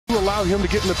allow him to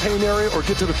get in the paint area or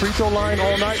get to the free throw line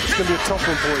all night, it's going to be a tough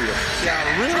one for you. Yeah,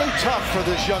 really tough for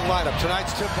this young lineup.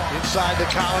 Tonight's tip-off inside to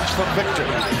Collins from Victor.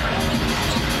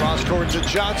 Cross court to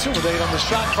Johnson with 8 on the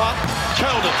shot clock.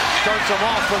 Keldon starts him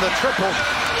off with a triple.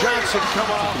 Johnson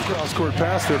coming off. Cross court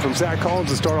pass there from Zach Collins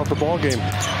to start off the ball game.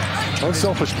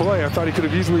 Unselfish play. I thought he could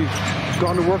have easily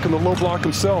gone to work in the low block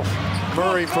himself.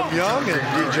 Murray from Young, and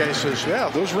DJ says, yeah,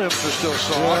 those rims are still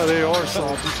soft. Yeah, they are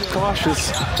soft.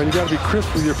 Cautious, and you got to be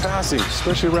crisp with your passing,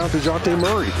 especially around DeJounte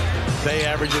Murray. Bay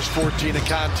averages 14 a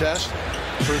contest.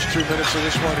 First 2 minutes of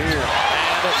this one here.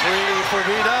 And a three for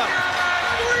Vida.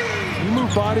 You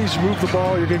move bodies, you move the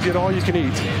ball, you're going to get all you can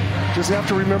eat. Just have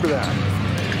to remember that.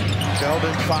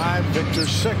 Keldon 5, Victor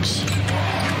 6.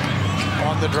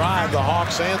 On the drive, the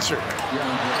Hawks answer.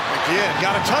 Again,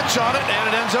 got a touch on it, and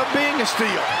it ends up being a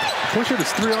steal. Push it,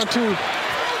 it's 3-on-2.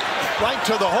 Right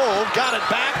to the hole, got it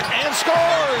back, and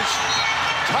scores!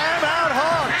 Timeout,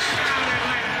 Hawks.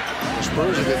 The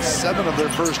Spurs have hit 7 of their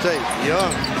first 8.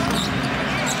 Young.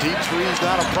 Deep three's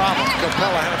not a problem.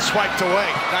 Capella had it swiped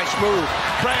away. Nice move.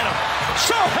 Branham.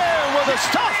 Sohan with a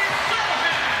stuff.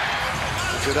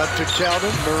 It up to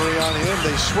Keldon. Murray on him.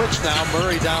 They switch now.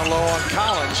 Murray down low on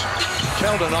Collins.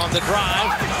 Keldon on the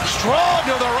drive.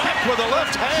 Strong to the rack with the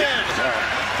left hand.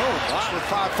 With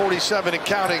 5:47 and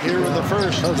counting here in the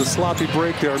first. That was a sloppy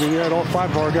break there. I mean, you had all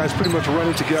 5 of our guys pretty much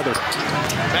running together.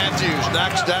 Matthews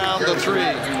knocks down the 3.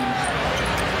 A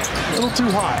little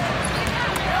too high.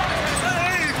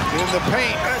 In the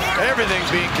paint.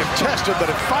 Everything's being contested, but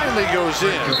it finally goes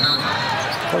in.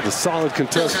 That was a solid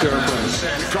contest there.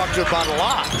 We talked about a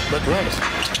lot, but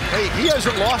hey, he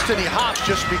hasn't lost any hops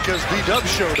just because B-Dub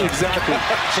showed up. Exactly.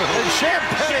 And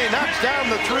Champagne knocks down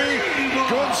the 3.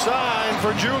 Good sign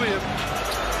for Julian.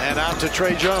 And out to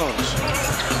Trey Jones.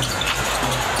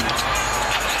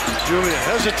 Julian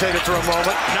hesitated for a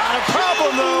moment. Not a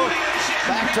problem, though.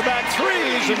 Back-to-back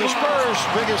 3s in the Spurs'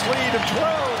 biggest lead of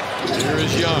 12. Here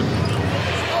is Young.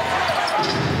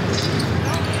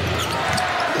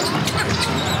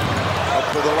 Up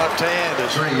with the left hand,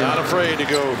 is not afraid to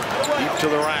go deep to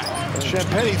the rack.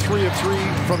 Champagne 3 of 3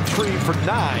 from 3 for 9.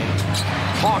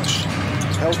 Hawks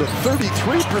held a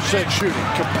 33% shooting.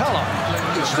 Capella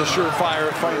is the surefire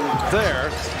fight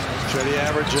there. Chetty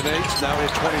averaging 8, now he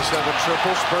had 27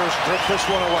 triples. Spurs took this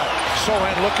one away.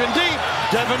 Sohan looking deep.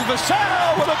 Devin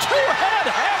Vassell with a 2-head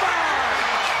hammer.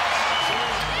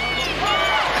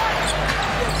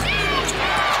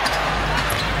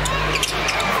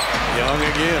 Young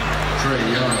again.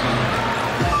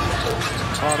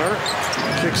 Hunter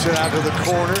kicks it out to the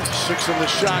corner. 6 in the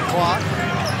shot clock.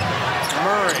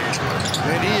 Murray,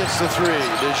 and he hits the 3.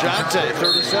 DeJounte,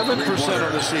 37%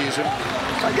 on the season.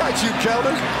 I got you,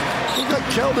 Keldon. Looked like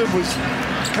Keldon was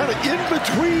kind of in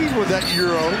between with that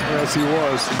Euro. Yes, he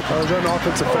was. Was that an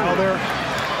offensive foul there?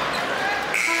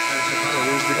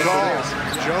 There's the call.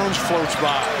 Jones floats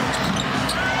by.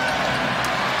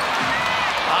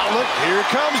 Look, here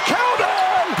comes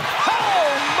Keldon! Oh,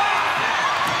 my!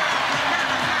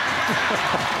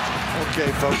 Okay,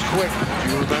 folks, quick.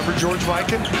 You remember George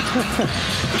Mikan?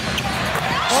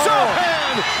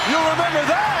 Sohan! You'll remember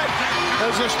that!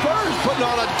 As the Spurs putting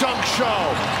on a dunk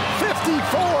show.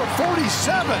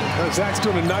 54-47. Zach's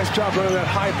doing a nice job running that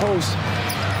high post.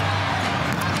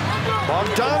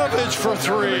 Bogdanovich for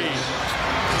 3.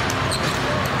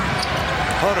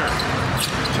 Hunter.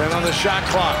 10 on the shot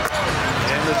clock.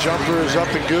 And the jumper is up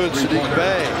and good, Sadiq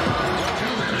Bey.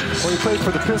 Well, he played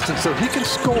for the Pistons, so he can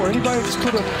score. Anybody that's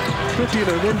put a 50 in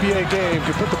an NBA game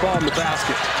can put the ball in the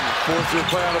basket. 4th-year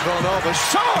play out of Villanova.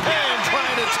 Sohan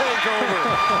trying to take over.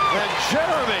 And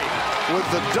Jeremy with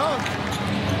the dunk.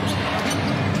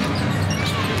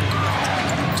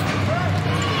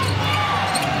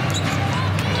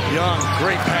 Young,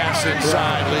 great pass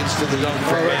inside, leads to the dunk.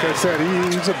 Well, like I said,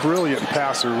 he's a brilliant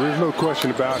passer. There's no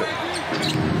question about it.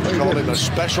 They called him a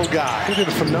special guy. He did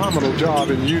a phenomenal job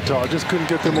in Utah. Just couldn't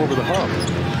get them over the hump.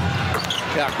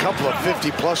 Yeah, a couple of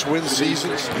 50-plus win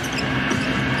seasons.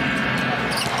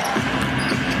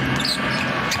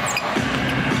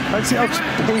 I see how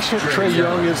patient Trey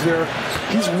Young is there.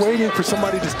 He's waiting for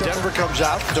somebody to step. Denver comes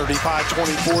out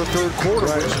 35-24 third quarter,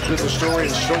 which has been the story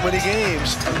in so many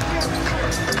games.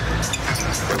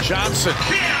 Johnson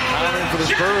countering for the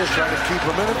Spurs, trying to keep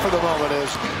him in it for the moment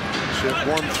as Chip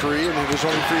 1-3, and he was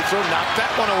only free throw. Knocked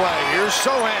that one away. Here's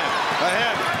Sohan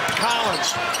ahead.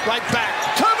 Collins right back.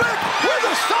 Tubic with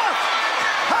the stuff.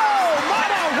 Oh,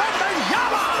 Mana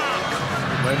Wembenyama.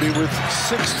 Wemby with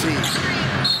 16.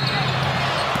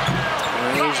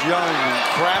 There's Young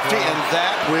crafty, and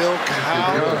that will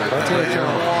count.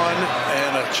 One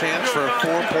and a chance for a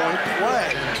 4-point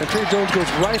play. And Trey Jones goes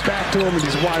right back to him, and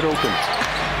he's wide open.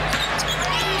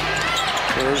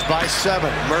 Spurs by 7.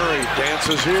 Murray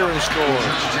dances here and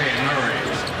scores.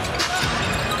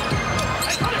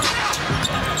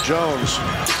 Jones,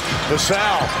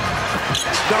 Vassell,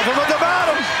 double at the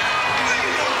bottom.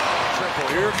 Triple.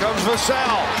 Here comes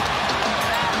Vassell.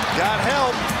 Got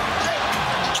help.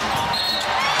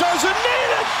 Doesn't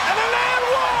need it, and an and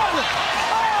one.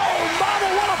 Oh, mama,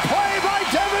 what a play by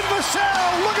Devin Vassell.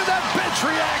 Look at that bench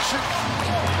reaction.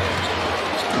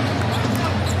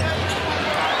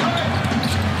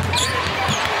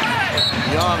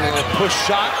 Young, a push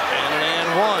shot, and an and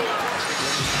one.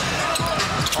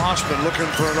 Osman looking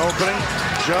for an opening.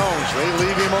 Jones, they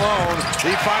leave him alone.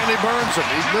 He finally burns him.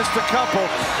 He's missed a couple,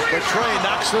 but Trey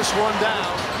knocks this one down.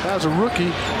 As a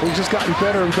rookie, he's just gotten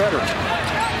better and better.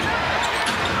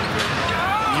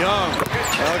 Young,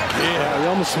 again. He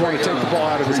almost wanted to take the ball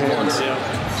out of his hands. Yeah.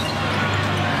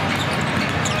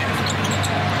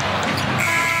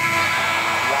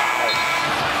 Wow.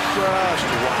 Just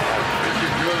wow.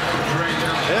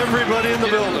 Everybody in the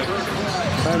building.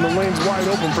 And the lane's wide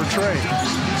open for Trey.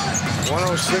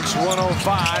 106-105.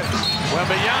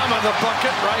 Wembanyama, the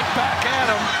bucket, right back at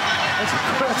him.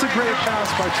 That's a great pass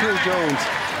by Trey Jones.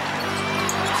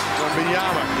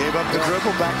 Wembanyama gave up the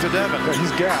dribble, back to Devin. Yeah,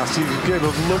 he's gassed. He gave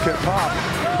a look at Pop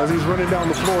as he's running down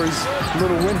the floor. He's a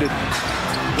little winded.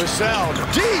 Vassell,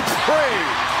 deep three.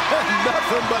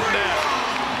 Nothing but net.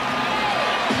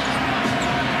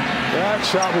 That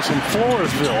shot was from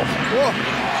Floresville. Whoa.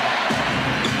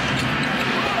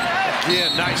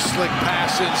 Again, nice slick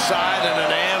pass inside and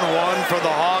an and one for the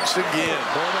Hawks again.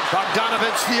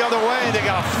 Bogdanovich the other way. They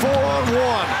got a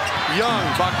 4-on-1. Young,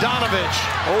 Bogdanovich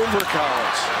over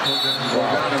Collins.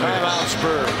 Timeout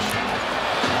Spurs.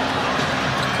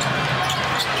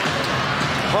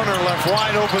 Hunter left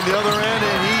wide open the other end,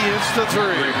 and he hits the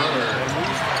three.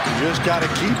 You just got to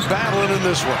keep battling in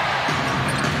this one.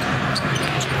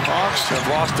 Hawks have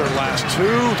lost their last 2.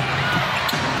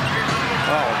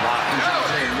 Oh, my.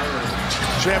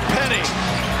 Champagny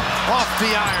off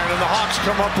the iron, and the Hawks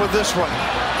come up with this one.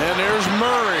 And there's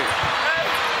Murray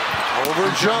over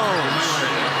Jones.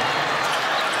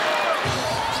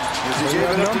 He gave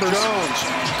it up to Jones.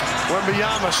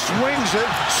 Wembanyama swings it.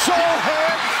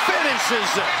 Sohan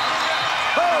finishes it.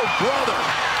 Oh, brother.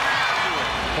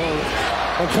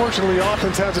 Unfortunately,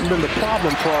 offense hasn't been the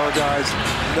problem for our guys.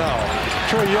 No.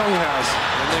 Trey Young has.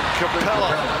 And then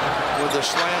Capella with a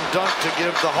slam dunk to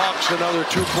give the Hawks another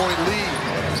 2-point lead.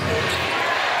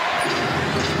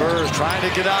 Spurs trying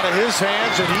to get out of his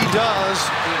hands, and he does,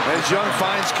 as Young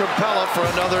finds Capella for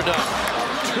another dunk.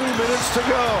 2 minutes to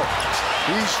go.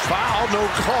 He's fouled, no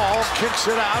call, kicks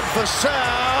it out.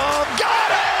 Vassell got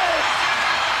it!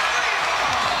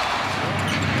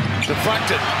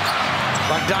 Deflected.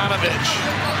 Bogdanovich.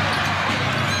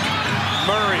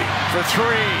 Murray for 3.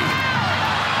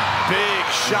 Big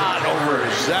shot over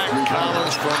Zach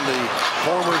Collins from the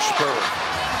former Spur.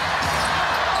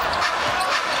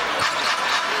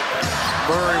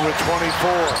 Murray with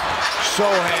 24.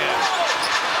 Sohan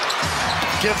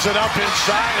gives it up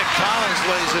inside, and Collins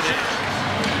lays it in.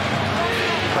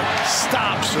 But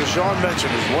stops, as Sean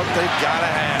mentioned, is what they've got to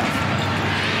have.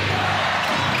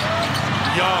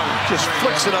 Young just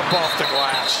flicks it up off the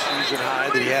glass. Season high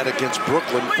that he had against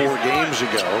Brooklyn 4 games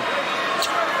ago.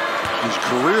 His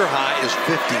career high is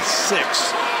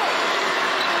 56.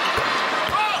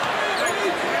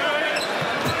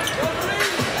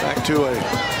 Back to a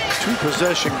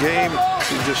 2-possession game.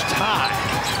 He just tied.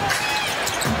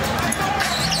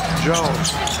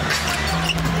 Jones.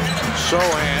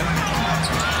 Sohan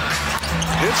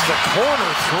hits the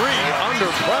corner 3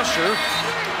 under pressure.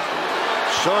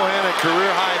 Sohan at career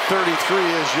high 33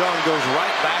 as Young goes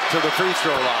right back to the free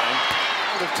throw line.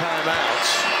 Out of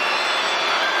timeouts.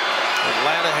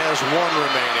 Atlanta has 1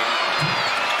 remaining.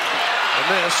 And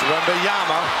this,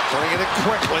 Wembanyama bringing it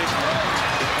quickly.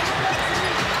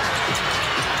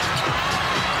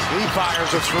 He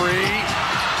fires a 3.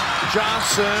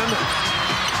 Johnson.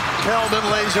 Keldon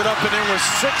lays it up and in with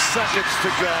 6 seconds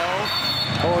to go.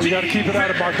 Oh, you got to keep it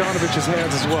out of Bogdanovich's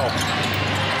hands as well.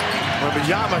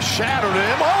 Wembanyama shattered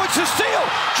him. Oh, it's a steal.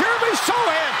 Jeremy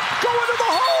Sohan going to the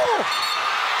hole.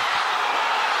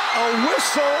 A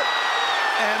whistle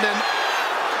and an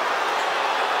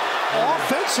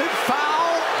offensive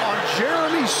foul on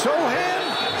Jeremy Sohan.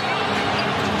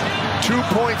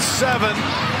 2.7,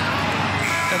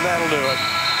 and that'll do it.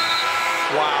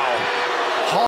 Wow.